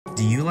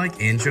Do you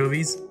like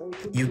anchovies?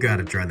 You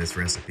gotta try this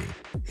recipe.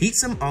 Heat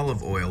some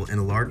olive oil in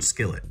a large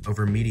skillet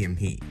over medium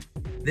heat.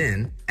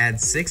 Then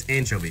add 6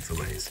 anchovy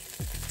fillets,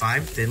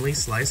 5 thinly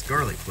sliced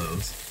garlic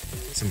cloves,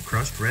 some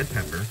crushed red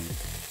pepper,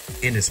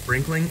 and a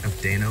sprinkling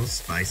of Dano's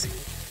spicy.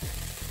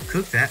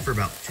 Cook that for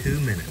about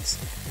 2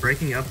 minutes,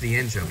 breaking up the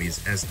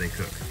anchovies as they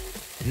cook.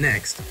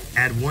 Next,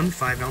 add 1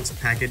 5-ounce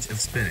package of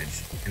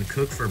spinach and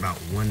cook for about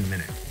 1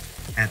 minute.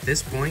 At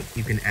this point,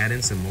 you can add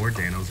in some more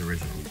Dano's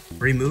Original.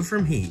 Remove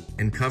from heat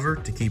and cover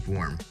to keep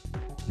warm.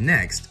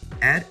 Next,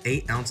 add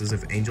 8 ounces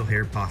of angel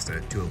hair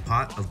pasta to a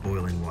pot of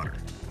boiling water.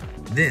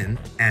 Then,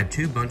 add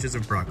 2 bunches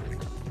of broccoli.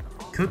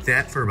 Cook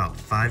that for about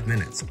 5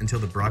 minutes until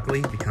the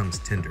broccoli becomes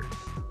tender.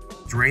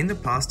 Drain the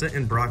pasta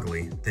and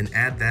broccoli, then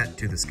add that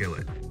to the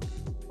skillet.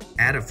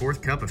 Add a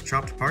 1/4 cup of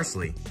chopped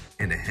parsley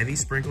and a heavy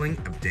sprinkling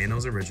of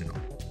Dano's Original.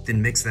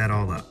 Then mix that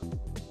all up.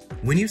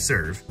 When you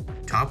serve,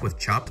 top with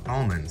chopped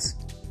almonds,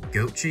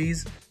 goat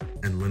cheese,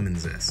 and lemon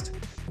zest.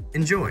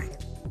 Enjoy!